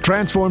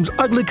 Transforms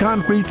ugly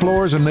concrete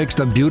floors and makes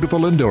them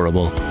beautiful and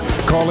durable.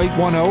 Call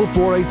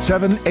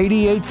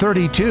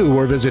 810-487-8832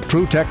 or visit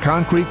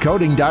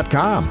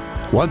TrutechConcreteCoating.com.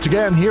 Once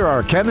again, here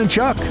are Ken and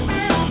Chuck.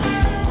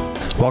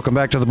 Welcome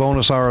back to the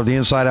bonus hour of the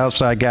Inside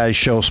Outside Guys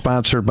show,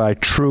 sponsored by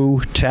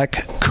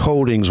Trutech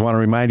Coatings. I want to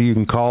remind you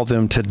can call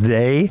them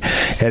today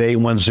at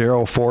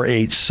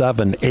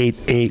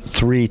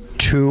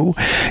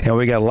 810-487-8832. And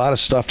we got a lot of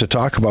stuff to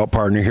talk about,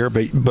 partner, here.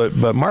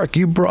 But Mark,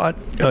 you brought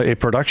a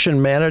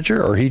production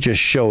manager, or he just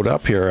showed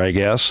up here, I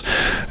guess.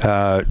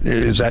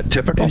 Is that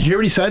typical? You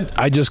already said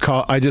I just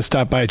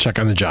stopped by to check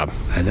on the job.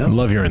 I know. I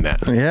love hearing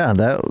that. Yeah,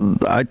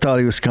 I thought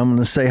he was coming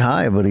to say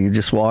hi, but he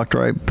just walked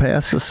right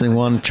past us and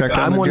wanted to check on the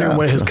job. I'm wondering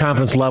what his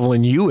confidence level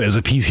in you is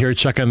if he's here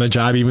checking on the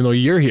job even though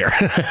you're here.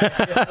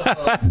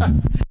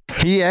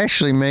 He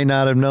actually may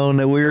not have known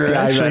that we were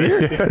actually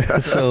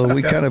here. So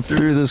we kind of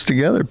threw this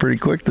together pretty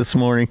quick this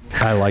morning.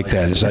 I like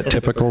that. Is that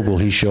typical? Will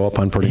he show up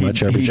on pretty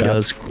much every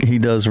job? He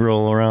does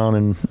roll around,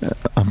 and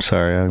I'm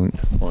sorry, I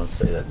want to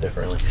say that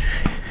differently.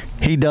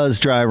 He does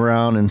drive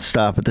around and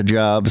stop at the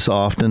jobs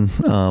often,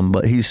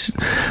 but he's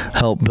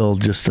helped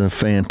build just a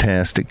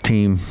fantastic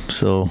team.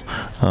 So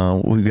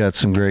we've got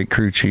some great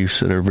crew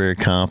chiefs that are very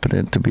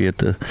competent to be at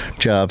the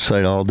job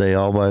site all day,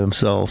 all by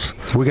themselves.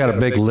 We got a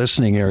big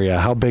listening area.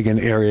 How big an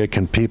area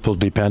can people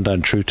depend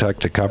on Trutech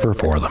to cover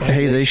for them?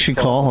 Hey, they should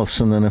call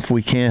us, and then if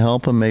we can't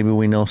help them, maybe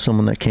we know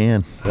someone that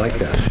can. I like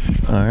that.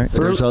 All right.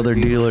 There's other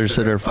dealers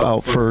that are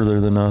out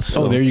further than us.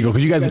 So. Oh, there you go.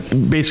 Because you guys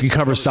basically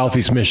cover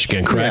Southeast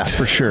Michigan, correct? Yeah,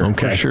 for sure.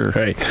 Okay. For sure.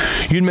 Right.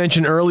 You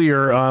mentioned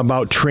earlier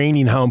about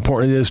training, how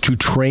important it is to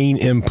train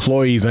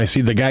employees. And I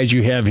see the guys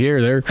you have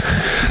here,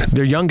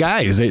 they're young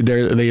guys.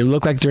 They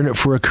look like they're in it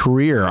for a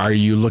career. Are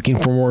you looking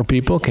for more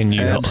people? Can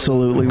you help?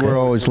 Absolutely. Okay. We're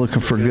always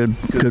looking for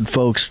good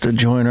folks to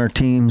join our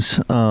teams.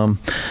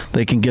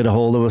 They can get a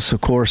hold of us,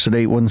 of course, at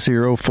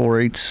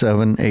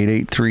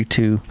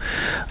 810-487-8832.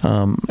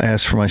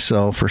 Ask for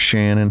myself or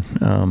Shannon,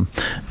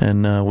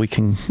 and we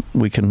can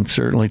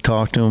certainly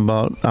talk to them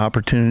about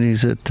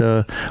opportunities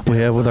that we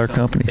have with our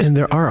companies. And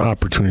there are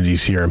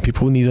opportunities here, and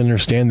people need to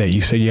understand that.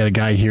 You said you had a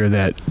guy here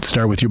that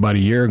started with you about a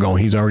year ago,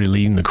 and he's already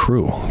leading the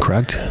crew,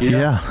 correct?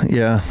 Yeah.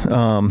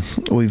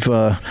 We've,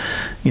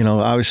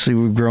 obviously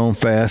we've grown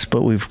fast,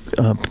 but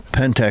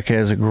Pentech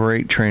has a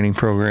great training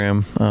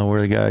program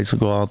where the guys will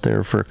go out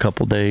there for a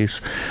couple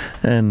days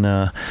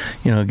and,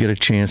 get a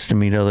chance to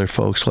meet other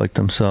folks like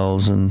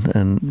themselves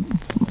and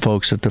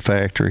folks at the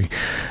factory.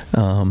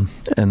 And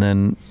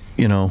then,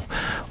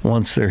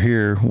 once they're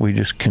here, we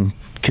just can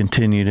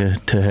continue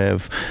to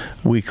have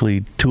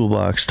weekly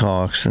toolbox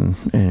talks and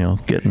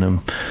getting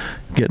them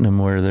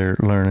where they're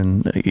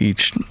learning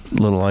each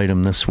little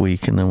item this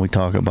week, and then we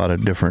talk about a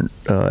different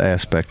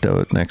aspect of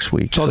it next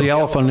week. So the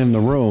elephant in the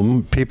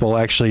room, people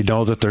actually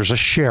know that there's a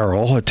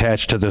Cheryl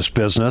attached to this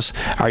business.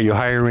 Are you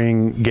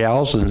hiring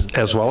gals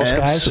as well as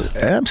guys?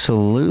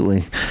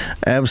 Absolutely.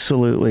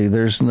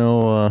 There's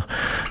no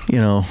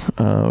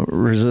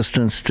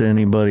resistance to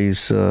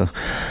anybody's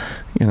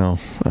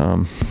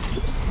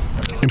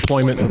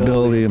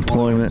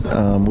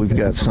employment. We've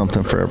got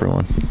something for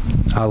everyone.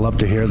 I love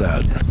to hear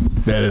that.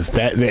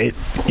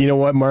 You know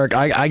what, Mark?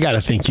 I got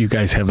to think you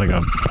guys have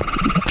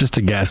just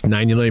a guess,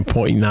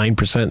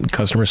 99.9%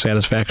 customer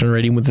satisfaction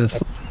rating with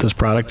this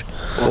product.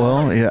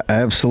 Well, yeah,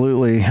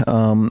 absolutely.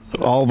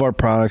 All of our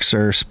products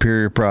are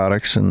superior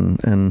products,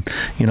 and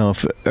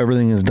if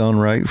everything is done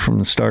right from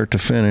the start to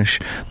finish,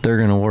 they're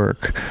going to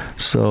work.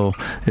 So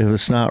if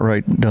it's not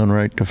done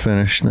right to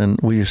finish, then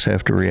we just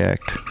have to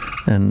react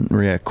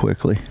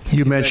quickly.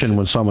 You mentioned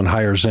when someone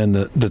hires in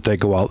that they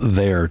go out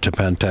there to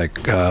Pentec.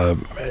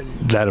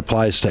 That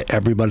applies to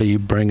everybody you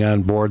bring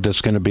on board that's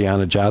going to be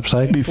on a job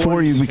site?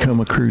 Before you become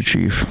a crew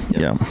chief.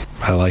 Yeah.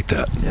 I like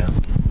that.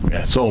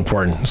 Yeah, so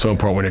important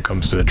when it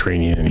comes to the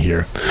training in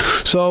here.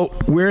 So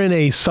we're in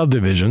a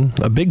subdivision,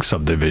 a big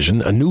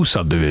subdivision, a new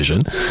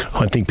subdivision.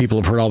 I think people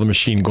have heard all the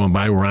machine going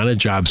by. We're on a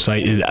job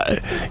site.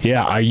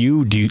 Are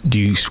you? Do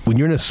you? When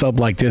you're in a sub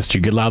like this, do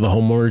you get a lot of the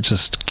homeowners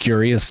just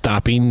curious,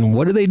 stopping?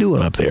 What are they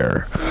doing up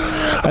there?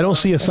 I don't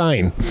see a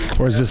sign.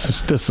 Or is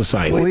this a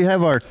sign? We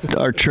have our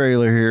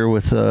trailer here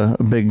with a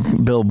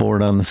big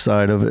billboard on the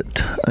side of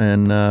it,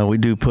 and we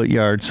do put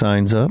yard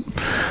signs up.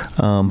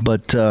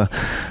 But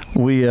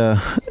we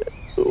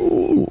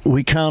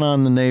count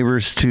on the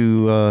neighbors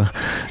to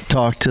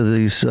talk to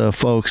these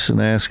folks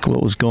and ask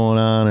what was going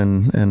on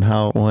and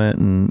how it went,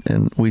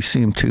 and we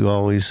seem to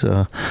always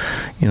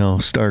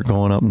start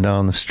going up and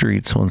down the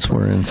streets once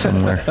we're in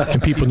somewhere.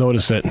 And people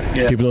notice it.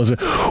 Yeah. People notice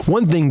it.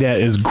 One thing that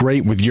is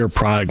great with your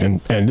product,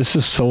 and this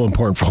is so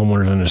important for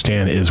homeowners to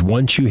understand, is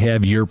once you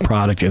have your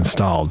product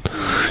installed,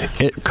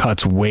 it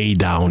cuts way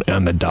down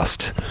on the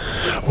dust.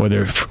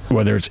 Whether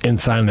it's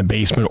inside in the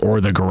basement or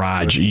the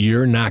garage,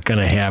 you're not going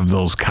to have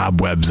those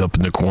cobwebs up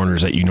in the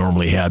corners that you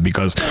normally have,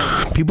 because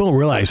people don't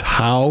realize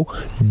how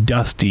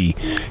dusty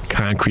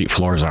concrete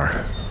floors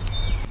are.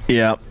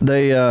 Yeah,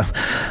 they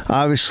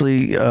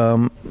obviously,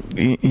 isn't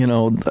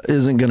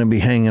going to be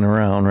hanging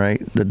around,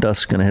 right? The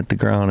dust's going to hit the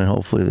ground, and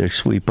hopefully they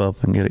sweep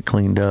up and get it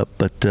cleaned up.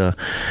 But,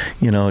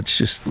 it's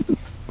just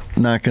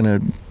not going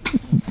to,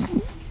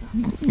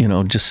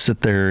 just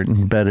sit there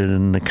embedded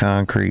in the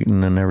concrete,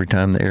 and then every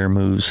time the air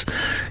moves,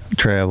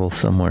 travel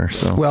somewhere.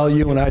 So, well,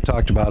 you and I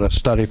talked about a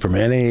study from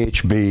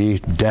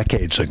NAHB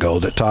decades ago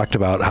that talked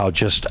about how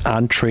just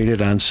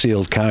untreated,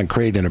 unsealed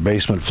concrete in a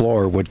basement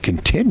floor would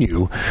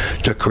continue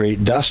to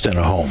create dust in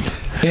a home.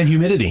 And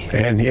humidity.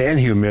 And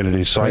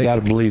humidity. So right. I got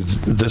to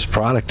believe this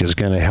product is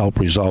going to help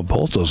resolve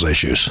both those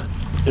issues.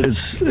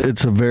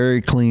 It's a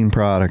very clean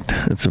product.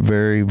 It's a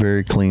very,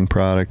 very clean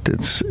product.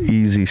 It's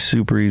easy,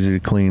 super easy to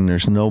clean.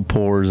 There's no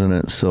pores in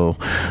it, so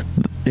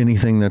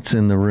anything that's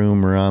in the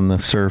room or on the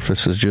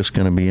surface is just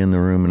going to be in the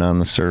room and on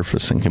the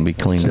surface and can be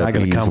cleaned up easily. It's not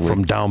going to come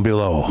from down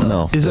below.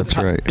 No, that's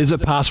right. Is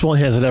it possible?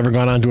 Has it ever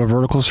gone onto a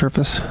vertical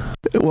surface?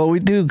 Well, we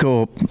do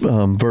go up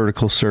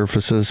vertical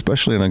surfaces,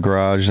 especially in a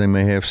garage. They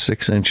may have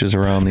 6 inches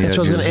around the edges.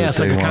 That's what I was going to ask,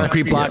 like a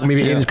concrete block,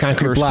 maybe 8-inch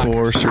concrete block. First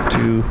course or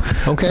two.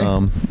 Okay.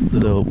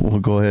 We'll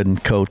go ahead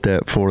and coat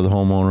that for the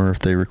homeowner if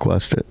they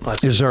request it.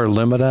 Is there a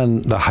limit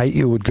on the height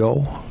you would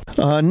go?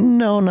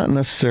 No, not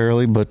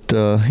necessarily, but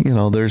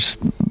there's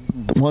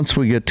once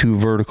we get to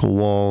vertical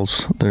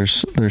walls,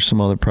 there's some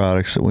other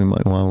products that we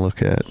might want to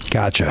look at.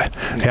 Gotcha.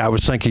 Yeah, I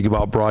was thinking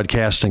about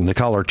broadcasting the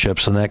color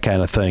chips and that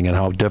kind of thing, and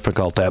how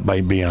difficult that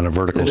might be on a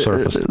vertical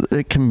surface.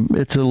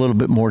 It's a little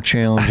bit more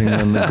challenging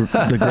than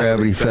the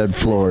gravity-fed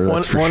floor.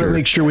 That's for sure. I want to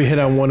make sure we hit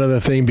on one other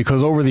thing,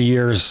 because over the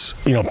years,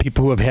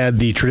 people who have had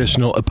the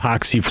traditional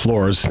epoxy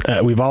floors,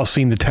 we've all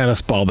seen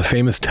the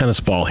famous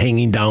tennis ball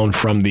hanging down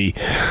from the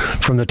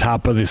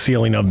top of the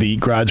ceiling of the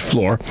garage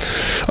floor,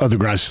 of the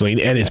garage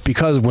ceiling, and it's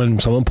because when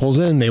someone pulls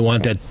in, they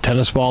want that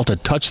tennis ball to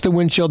touch the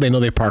windshield. They know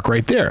they park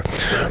right there.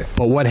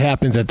 But what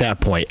happens at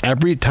that point?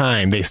 Every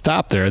time they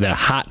stop there, that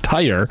hot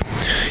tire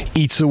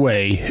eats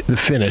away the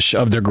finish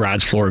of their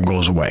garage floor and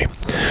goes away.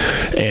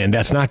 And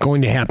that's not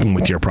going to happen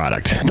with your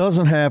product. It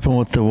doesn't happen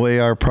with the way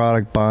our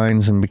product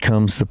binds and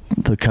becomes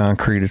the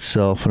concrete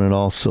itself, and it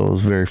also is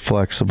very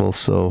flexible.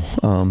 So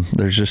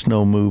there's just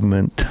no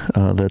movement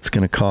that's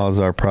going to cause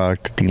our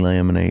product to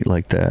delaminate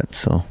like that.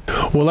 So,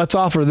 well, let's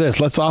offer this.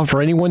 Let's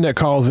offer anyone that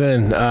calls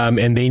in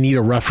and they need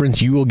a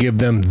reference, you will give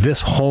them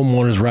this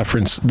homeowner's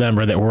reference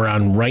number that we're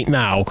on right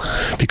now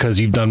because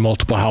you've done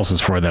multiple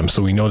houses for them.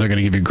 So we know they're going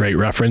to give you a great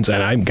reference.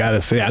 And I've got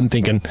to say, I'm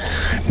thinking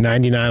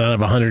 99 out of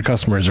 100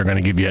 customers are going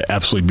to give you an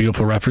absolutely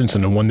beautiful reference,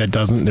 and the one that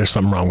doesn't, there's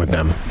something wrong with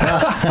them.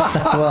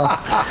 Well,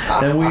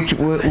 and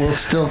we'll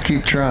still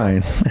keep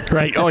trying.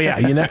 Right. Oh, yeah.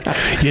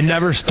 You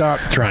never stop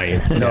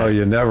trying. No,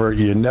 you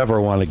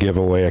never want to give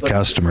away a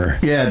customer.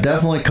 Yeah,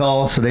 definitely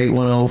call us at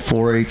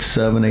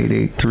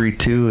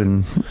 810-487-8832,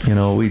 and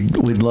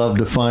we'd love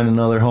to find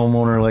another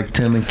homeowner like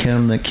Tim and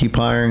Kim that keep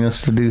hiring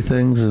us to do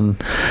things, and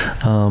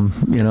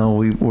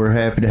we're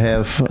happy to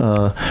have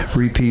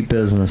repeat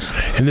business.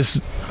 And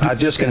this, I'm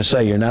just going to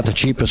say, you're not the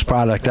cheapest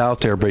product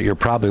out there, but you're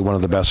probably one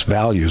of the best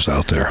values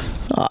out there.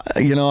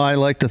 I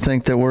like to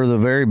think that we're the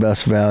very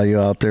best value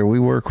out there. We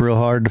work real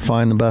hard to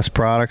find the best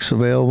products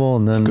available,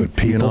 and then good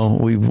people.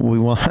 We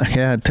want.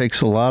 Yeah, it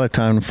takes a lot of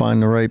time to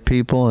find the right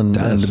people and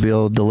to be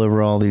able to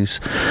deliver all these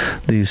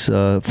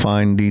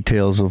fine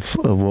details of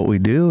what we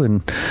do,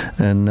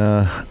 and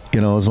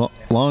as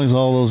long as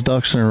all those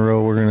ducks in a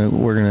row,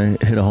 we're gonna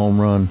hit a home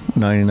run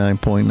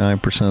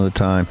 99.9% of the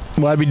time.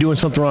 Well, I'd be doing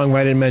something wrong if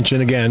I didn't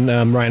mention again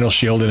Rhino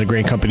Shield and the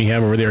great company you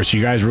have over there. So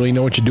you guys really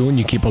know what you're doing.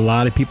 You keep a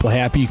lot of people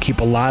happy. You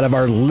keep a lot of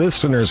our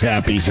listeners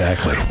happy.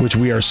 Exactly. Which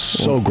we are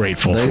so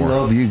grateful for. They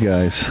love you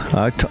guys.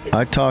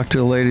 I talked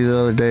to a lady the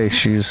other day.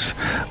 She's,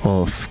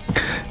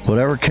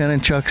 whatever Ken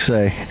and Chuck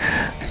say.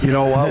 You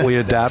know what? We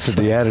adopted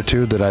the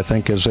attitude that I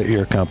think is at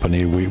your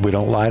company. We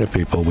don't lie to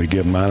people. We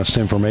give them honest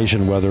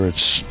information, whether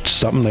it's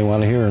something they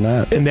want to hear or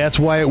not. And that's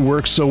why it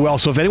works so well.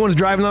 So if anyone's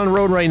driving on the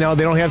road right now,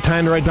 they don't have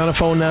time to write down a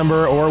phone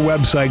number or a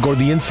website, go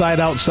to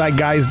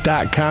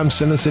theinsideoutsideguys.com,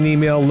 send us an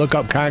email, look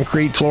up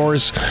concrete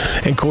floors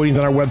and coatings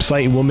on our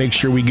website, and we'll make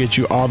sure we get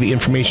you all the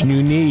information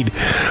you need.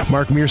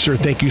 Mark Mearser,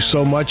 thank you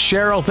so much.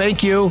 Cheryl,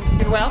 thank you.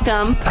 You're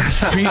welcome.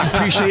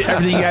 Appreciate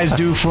everything you guys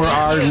do for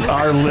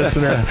our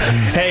listeners.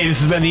 Hey,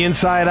 this has been the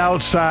Inside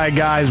Outside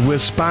Guys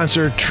with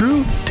sponsor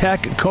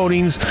Trutech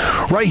Coatings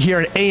right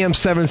here at AM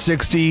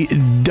 760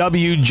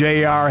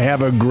 WJR.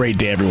 Have a great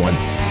day, everyone.